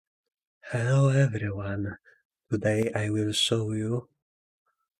Hello everyone, today I will show you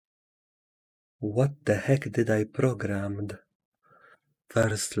what the heck did I programmed.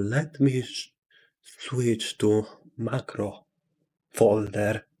 First let me switch to macro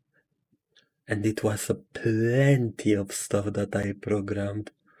folder, and it was plenty of stuff that I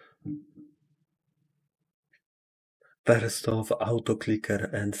programmed. First off, auto clicker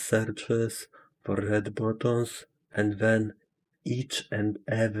and searches for red buttons, and then each and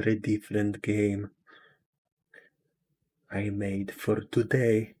every different game I made. For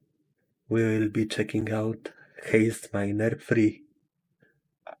today we will be checking out HASTE Miner 3.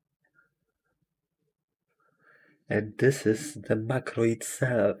 And this is the macro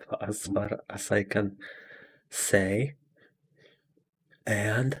itself, as far as I can say.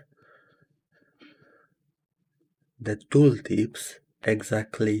 And the tooltips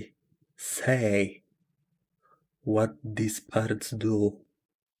exactly say what these parts do.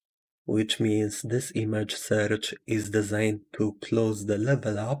 Which means this image search is designed to close the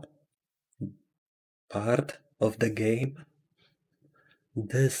level up part of the game.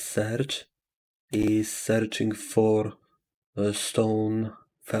 This search is searching for a stone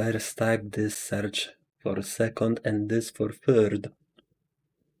first type, this search for second, and this for third.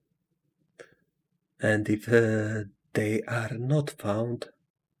 And if they are not found,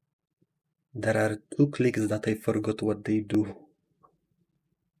 there are two clicks that I forgot what they do.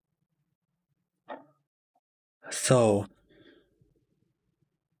 So,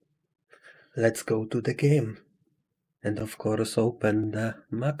 let's go to the game. And of course open the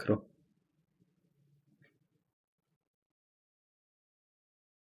macro.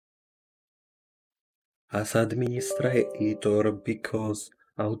 As administrator, because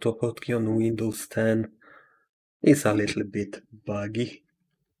AutoHotkey on Windows 10 is a little bit buggy.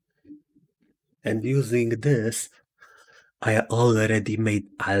 And using this, I already made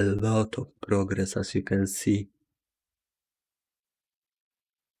a lot of progress, as you can see.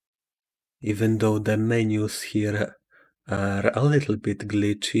 Even though the menus here are a little bit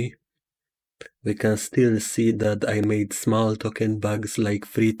glitchy, we can still see that I made small token bugs like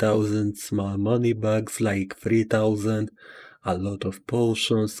 3000, small money bugs like 3000, a lot of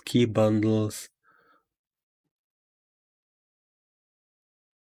potions, key bundles.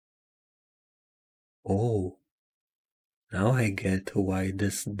 Oh, now I get why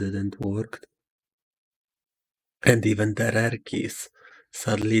this didn't work. And even the rare keys,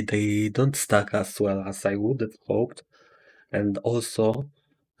 sadly they don't stack as well as I would have hoped. And also,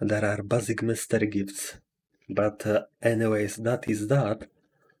 there are basic mystery gifts. But anyways, that is that.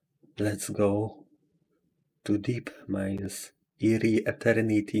 Let's go to Deep Mines, Eerie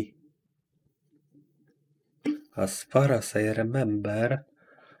Eternity. As far as I remember,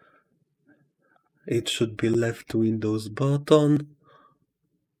 it should be left Windows button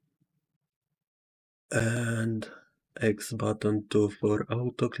and X button 2 for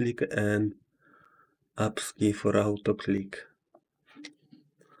auto click and Apps key for auto click.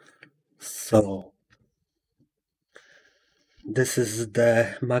 So, this is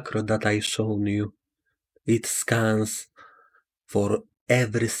the macro that I shown you. It scans for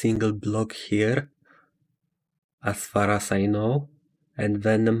every single block here, as far as I know, and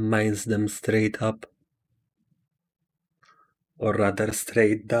then mines them straight up, or rather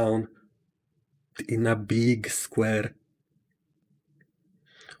straight down, in a big square.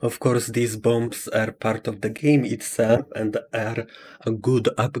 Of course, these bombs are part of the game itself and are a good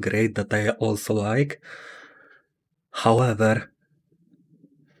upgrade that I also like. However,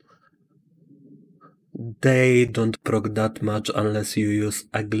 they don't proc that much unless you use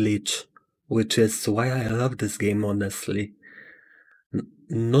a glitch, which is why I love this game, honestly.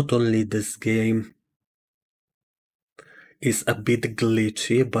 Not only this game is a bit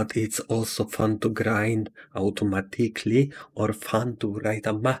glitchy, but it's also fun to grind automatically or fun to write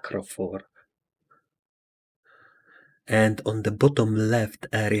a macro for. And on the bottom left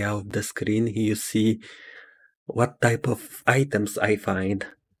area of the screen you see what type of items I find,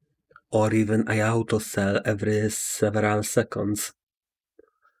 or even I auto sell every several seconds.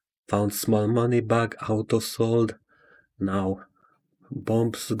 Found small money bag, auto sold. Now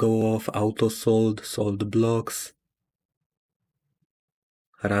bombs go off, auto sold, sold blocks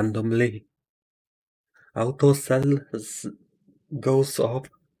randomly. Auto sells goes off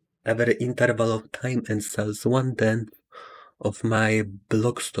every interval of time and sells 1/10 of my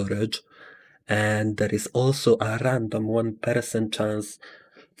block storage, and there is also a random 1% chance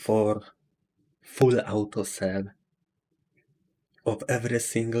for full auto sell of every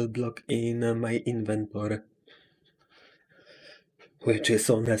single block in my inventory, which is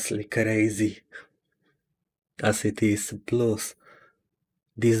honestly crazy as it is. Plus,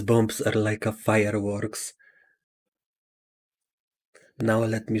 These bombs are like a fireworks. Now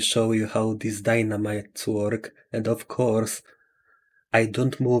let me show you how these dynamites work, and of course, I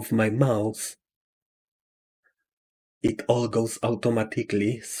don't move my mouse. It all goes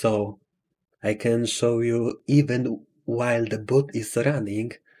automatically, so I can show you even while the bot is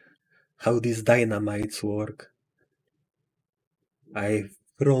running how these dynamites work. I've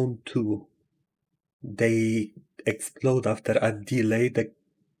thrown two. They explode after a delay,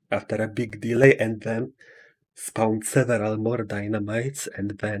 after a big delay, and then spawn several more dynamites,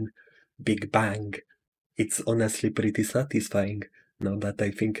 and then big bang. It's honestly pretty satisfying now that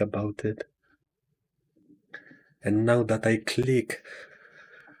I think about it. And now that I click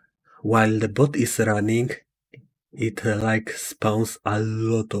while the bot is running, it like spawns a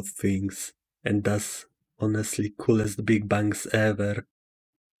lot of things, and that's honestly coolest big bangs ever.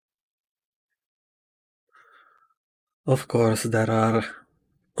 Of course, there are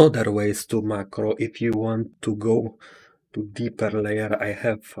other ways to macro. If you want to go to deeper layer, I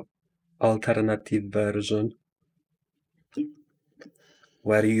have alternative version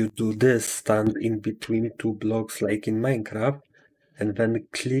where you do this, stand in between two blocks like in Minecraft, and then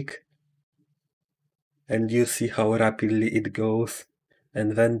click, and you see how rapidly it goes,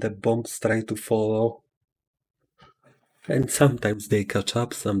 and then the bombs try to follow, and sometimes they catch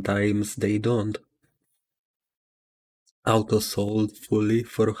up, sometimes they don't. Auto sold fully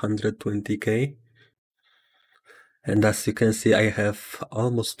for 120k, and as you can see I have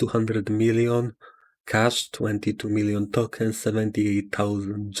almost 200 million cash, 22 million tokens,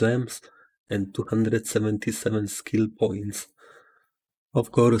 78,000 gems, and 277 skill points.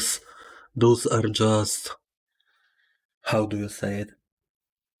 Of course, those are just, how do you say it,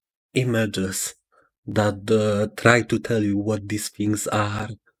 images that try to tell you what these things are.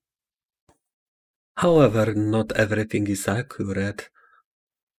 However, not everything is accurate,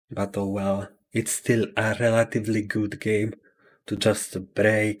 but oh well, it's still a relatively good game to just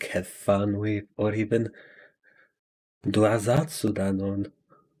break, have fun with, or even do a Zatsudan on.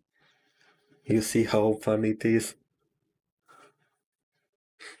 You see how fun it is?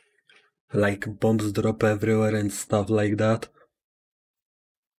 Like bombs drop everywhere and stuff like that.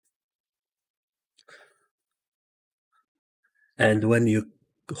 And when you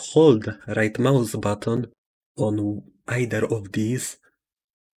hold right mouse button on either of these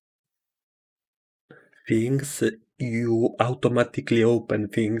things, you automatically open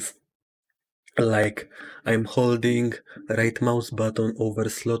things. Like I'm holding right mouse button over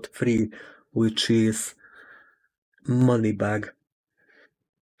slot 3, which is money bag.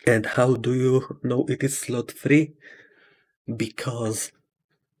 And how do you know it is slot 3? Because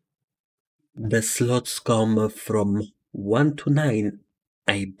the slots come from 1 to 9,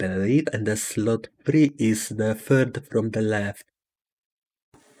 I believe, and the slot 3 is the third from the left.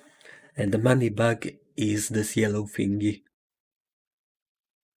 And the money bag is this yellow thingy.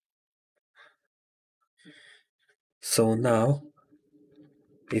 So now,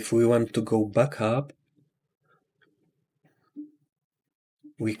 if we want to go back up,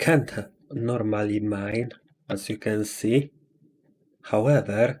 we can't normally mine, as you can see.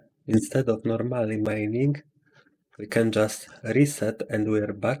 However, instead of normally mining, we can just reset and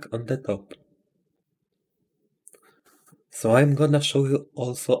we're back on the top. So I'm gonna show you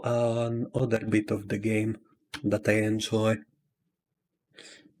also another bit of the game that I enjoy,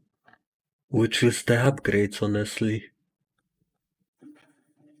 which is the upgrades, honestly.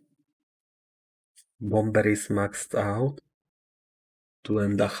 Bomber is maxed out,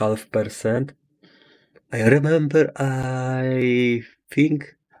 2.5%. I remember I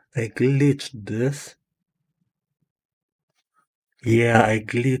think I glitched this. Yeah, I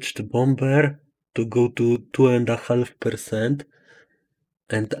glitched Bomber to go to 2.5%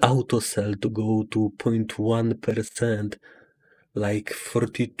 and auto sell to go to 0.1%, like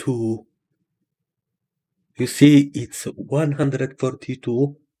 42. You see, it's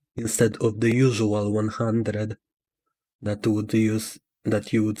 142 instead of the usual 100 that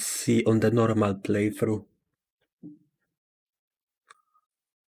you would see on the normal playthrough.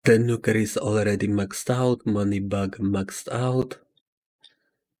 The nuker is already maxed out, money bag maxed out.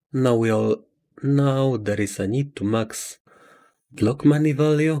 Now there is a need to max block money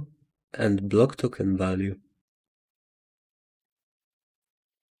value and block token value.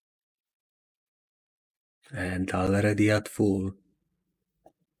 And already at full.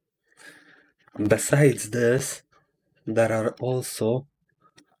 Besides this, there are also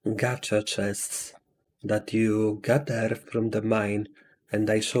gacha chests that you gather from the mine, and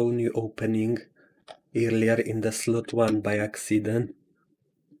I shown you opening earlier in the slot 1 by accident.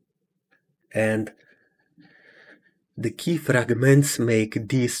 And The key fragments make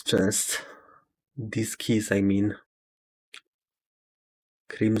these chests. These keys, I mean.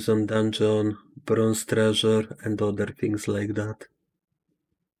 Crimson Dungeon, Bronze Treasure, and other things like that.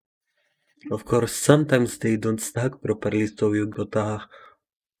 Of course, sometimes they don't stack properly, so you gotta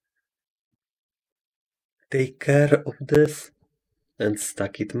take care of this and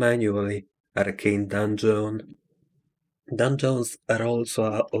stack it manually. Arcane Dungeon. Dungeons are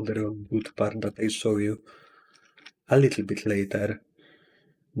also another good part that I show you a little bit later.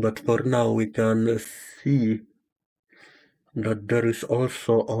 But for now we can see that there is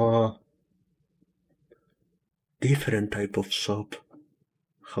also a different type of shop.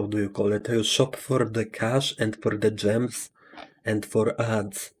 How do you call it? A shop for the cash and for the gems and for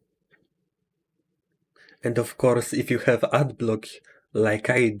ads. And of course, if you have ad block like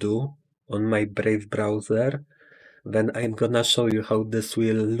I do on my Brave browser, then I'm gonna show you how this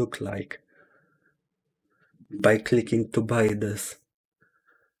will look like by clicking to buy this.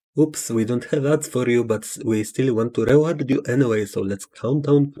 Oops, we don't have ads for you, but we still want to reward you anyway, so let's count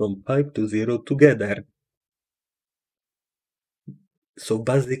down from 5 to 0 together. So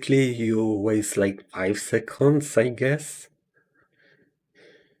basically you waste like 5 seconds, I guess.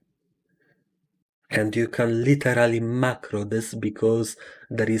 And you can literally macro this because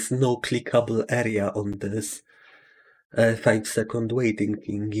there is no clickable area on this 5-second waiting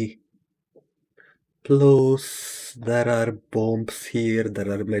thingy. Plus, there are bombs here,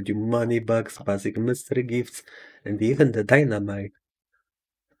 there are medium money bags, basic mystery gifts, and even the dynamite.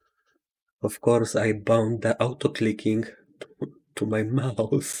 Of course, I bound the auto-clicking to my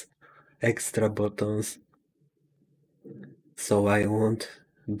mouse. Extra buttons. So I won't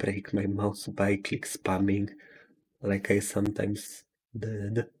break my mouse by click spamming like I sometimes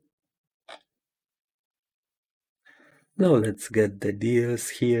did. Now let's get the deals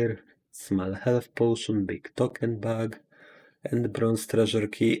here. Small health potion, big token bag, and bronze treasure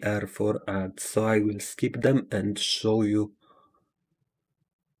key are for ads. So I will skip them and show you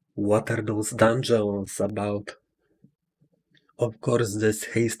what are those dungeons about. Of course, this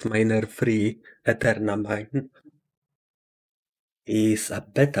Haste Miner free Eternamine is a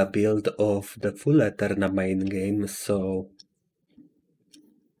beta build of the full Eternamine game, so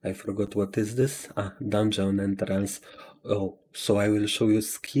I forgot what is this? Dungeon entrance. Oh, so I will show you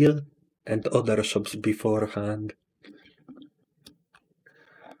skill and other shops beforehand.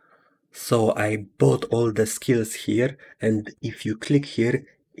 So I bought all the skills here, and if you click here,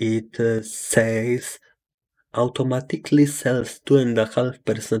 it says automatically sells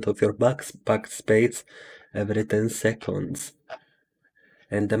 2.5% of your backspace every 10 seconds.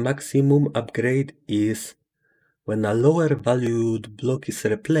 And the maximum upgrade is when a lower valued block is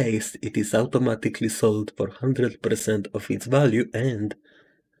replaced, it is automatically sold for 100% of its value and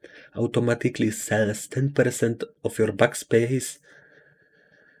automatically sells 10% of your backpack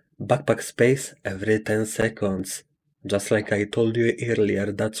space every 10 seconds. Just like I told you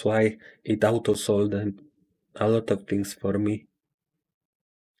earlier, that's why it auto-sold a lot of things for me.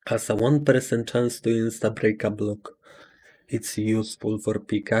 Has a 1% chance to insta-break a block. It's useful for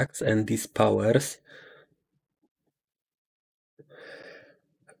pickaxe and these powers.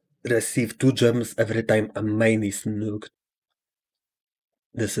 Receive 2 gems every time a mine is nuked.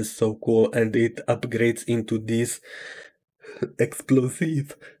 This is so cool, and it upgrades into this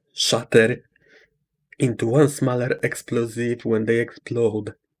explosive shatter into one smaller explosive when they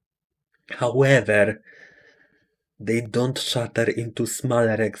explode. However, they don't shatter into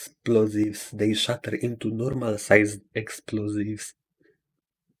smaller explosives, they shatter into normal sized explosives.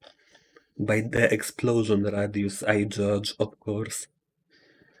 By the explosion radius I judge, of course.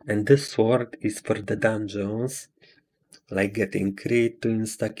 And this sword is for the dungeons, like getting crit to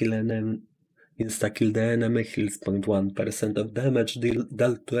insta-kill the enemy, heals 0.1% of damage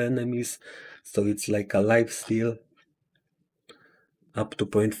dealt to enemies, so it's like a lifesteal, up to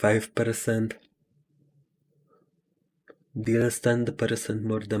 0.5%. Deals 10%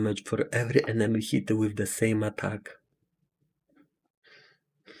 more damage for every enemy hit with the same attack.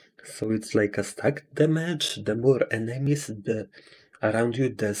 So it's like a stacked damage, the more enemies around you,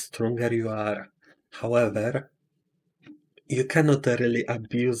 the stronger you are. However, you cannot really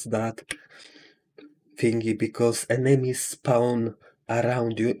abuse that thingy because enemies spawn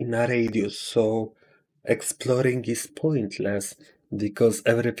around you in a radius, so exploring is pointless because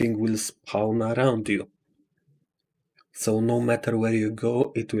everything will spawn around you. So no matter where you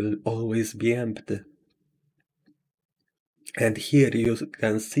go, it will always be empty. And here you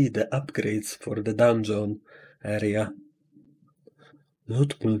can see the upgrades for the dungeon area.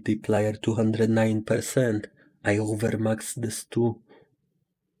 Loot multiplier 209%. I overmaxed this too.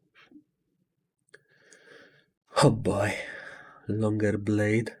 Oh boy, longer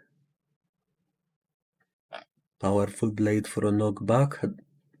blade. Powerful blade for a knockback,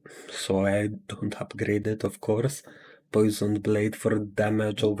 so I don't upgrade it, of course. Poisoned blade for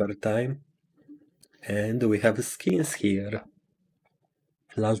damage over time. And we have skins here.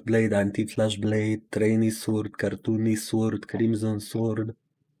 Flash blade, anti-flash blade, trainee sword, cartoony sword, crimson sword.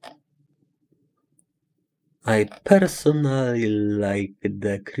 I personally like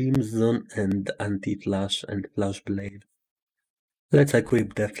the crimson and anti-flash and flash blade. Let's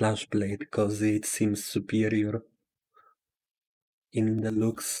equip the flash blade because it seems superior in the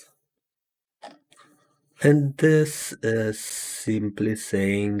looks. And this is simply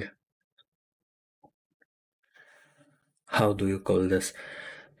saying, how do you call this?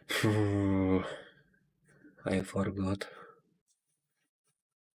 I forgot.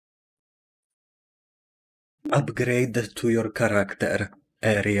 Upgrade to your character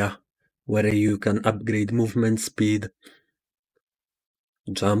area, where you can upgrade movement speed,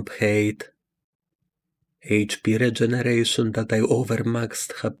 jump height, HP regeneration that I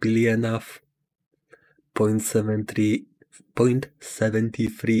overmaxed happily enough, 0.73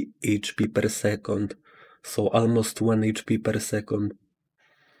 HP per second, so almost 1 HP per second.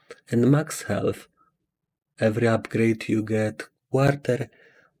 And max health. Every upgrade you get quarter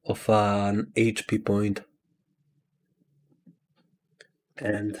of an HP point.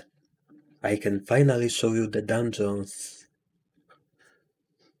 And I can finally show you the dungeons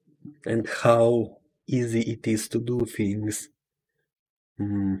and how easy it is to do things.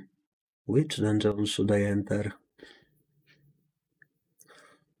 Which dungeon should I enter?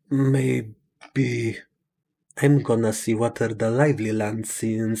 Maybe I'm gonna see what are the lively lands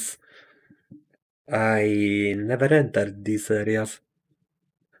since I never entered these areas.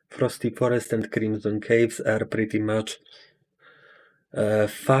 Frosty Forest and Crimson Caves are pretty much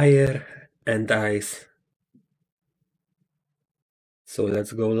fire and ice. So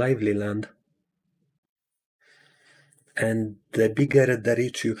let's go lively land. And the bigger the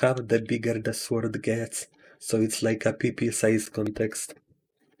reach you have, the bigger the sword gets. So it's like a PP size context.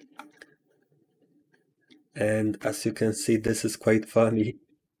 And as you can see, this is quite funny.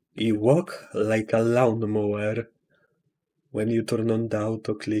 You walk like a lawnmower when you turn on the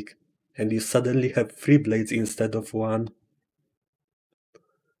auto click, and you suddenly have 3 blades instead of 1.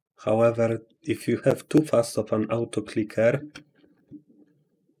 However, if you have too fast of an auto clicker,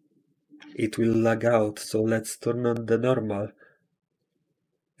 it will lag out, so let's turn on the normal.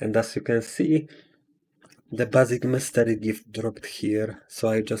 And as you can see, the basic mystery gift dropped here, so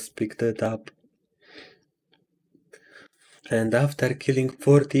I just picked it up. And after killing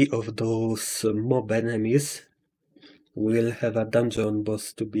 40 of those mob enemies, we'll have a dungeon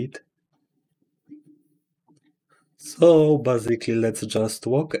boss to beat. So basically let's just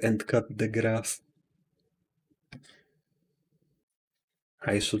walk and cut the grass.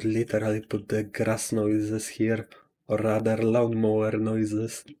 I should literally put the grass noises here, or rather lawnmower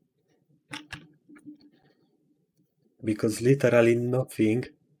noises. Because literally nothing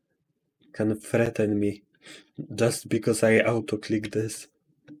can threaten me, just because I auto-click this.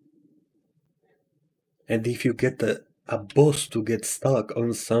 And if you get a boss to get stuck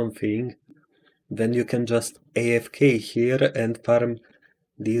on something, then you can just AFK here and farm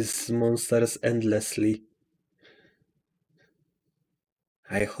these monsters endlessly.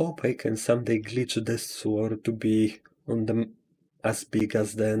 I hope I can someday glitch this sword to be on the as big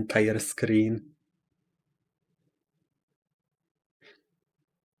as the entire screen.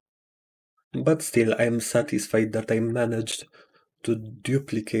 But still, I am satisfied that I managed to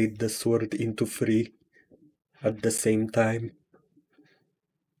duplicate the sword into 3 at the same time.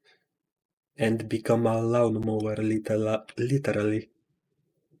 And become a lawnmower literally.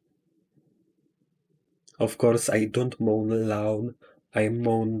 Of course, I don't mown lawn, I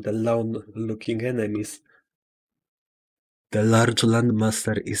mown the lawn-looking enemies. The large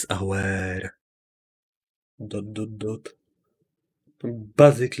landmaster is aware. ...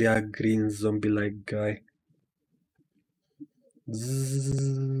 Basically a green zombie-like guy.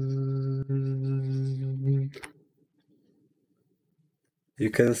 You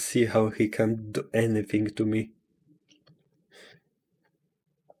can see how he can't do anything to me.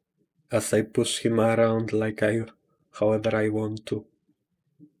 As I push him around however I want to.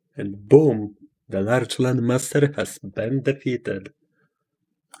 And boom! The large landmaster has been defeated.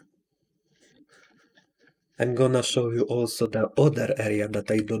 I'm gonna show you also the other area that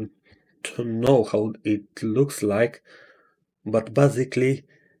I don't know how it looks like, but basically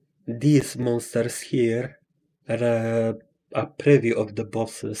these monsters here are a preview of the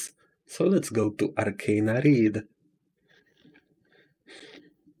bosses. So let's go to Arcana Read.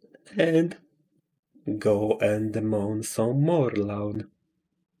 And go and moan some more loud.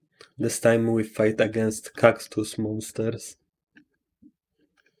 This time we fight against cactus monsters.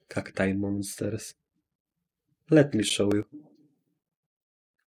 Cacti monsters. Let me show you.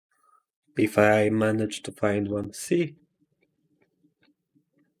 If I manage to find one. See?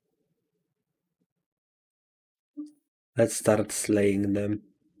 Let's start slaying them.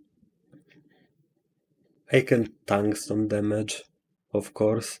 I can tank some damage, of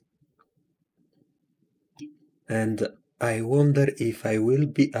course. And I wonder if I will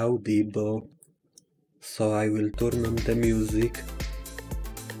be audible. So I will turn on the music.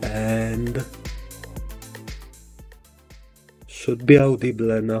 And should be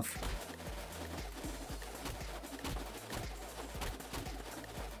audible enough.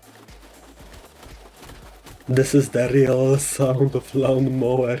 This is the real sound of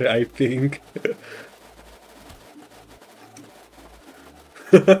lawnmower, I think.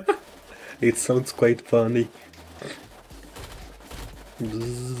 It sounds quite funny.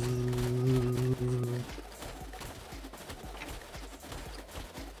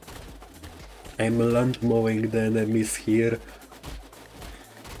 I'm land mowing the enemies here.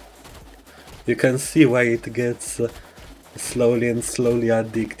 You can see why it gets slowly and slowly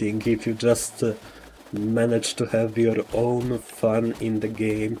addicting if you just manage to have your own fun in the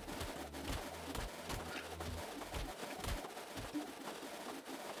game.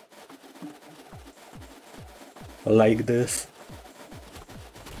 Like this.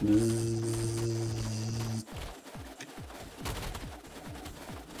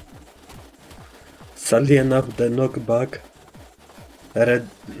 Sadly enough, the knockback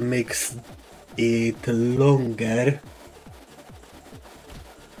makes it longer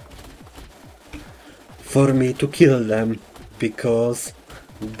for me to kill them, because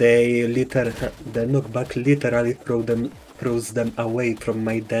the knockback literally throws them away from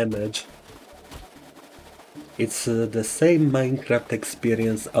my damage. It's the same Minecraft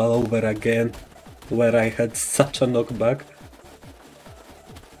experience all over again, where I had such a knockback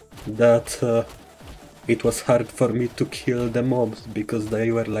that it was hard for me to kill the mobs because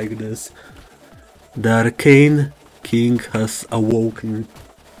they were like this. The Arcane King has awoken.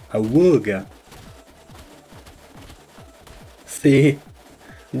 Awooga! See,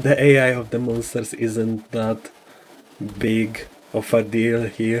 the AI of the monsters isn't that big of a deal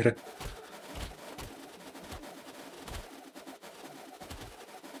here.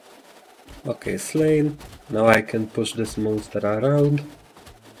 Okay, slain. Now I can push this monster around.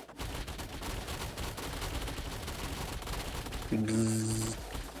 Bzzz.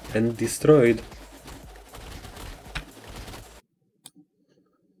 And destroyed.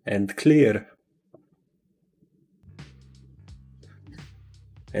 And clear.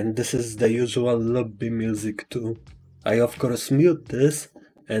 And this is the usual lobby music too. I of course mute this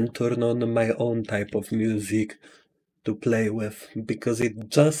and turn on my own type of music to play with, because it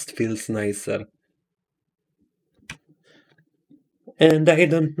just feels nicer. And I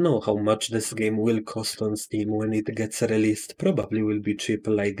don't know how much this game will cost on Steam when it gets released. Probably will be cheap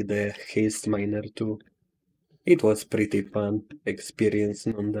like the HASTE Miner 2. It was pretty fun experience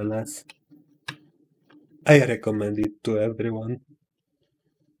nonetheless. I recommend it to everyone.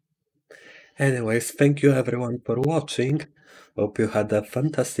 Anyways, thank you everyone for watching. Hope you had a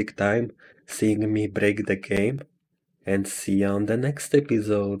fantastic time seeing me break the game. And see you on the next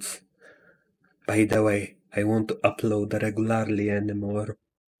episodes. By the way, I won't upload regularly anymore,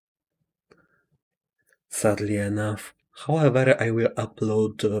 sadly enough. However, I will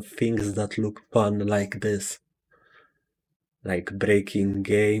upload things that look fun like this. Like breaking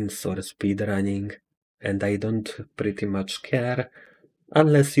games or speedrunning. And I don't pretty much care,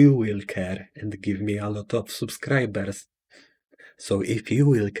 unless you will care and give me a lot of subscribers. So if you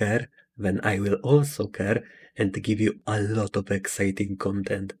will care, then I will also care and give you a lot of exciting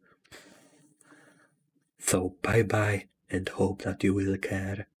content. So bye bye, and hope that you will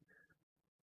care.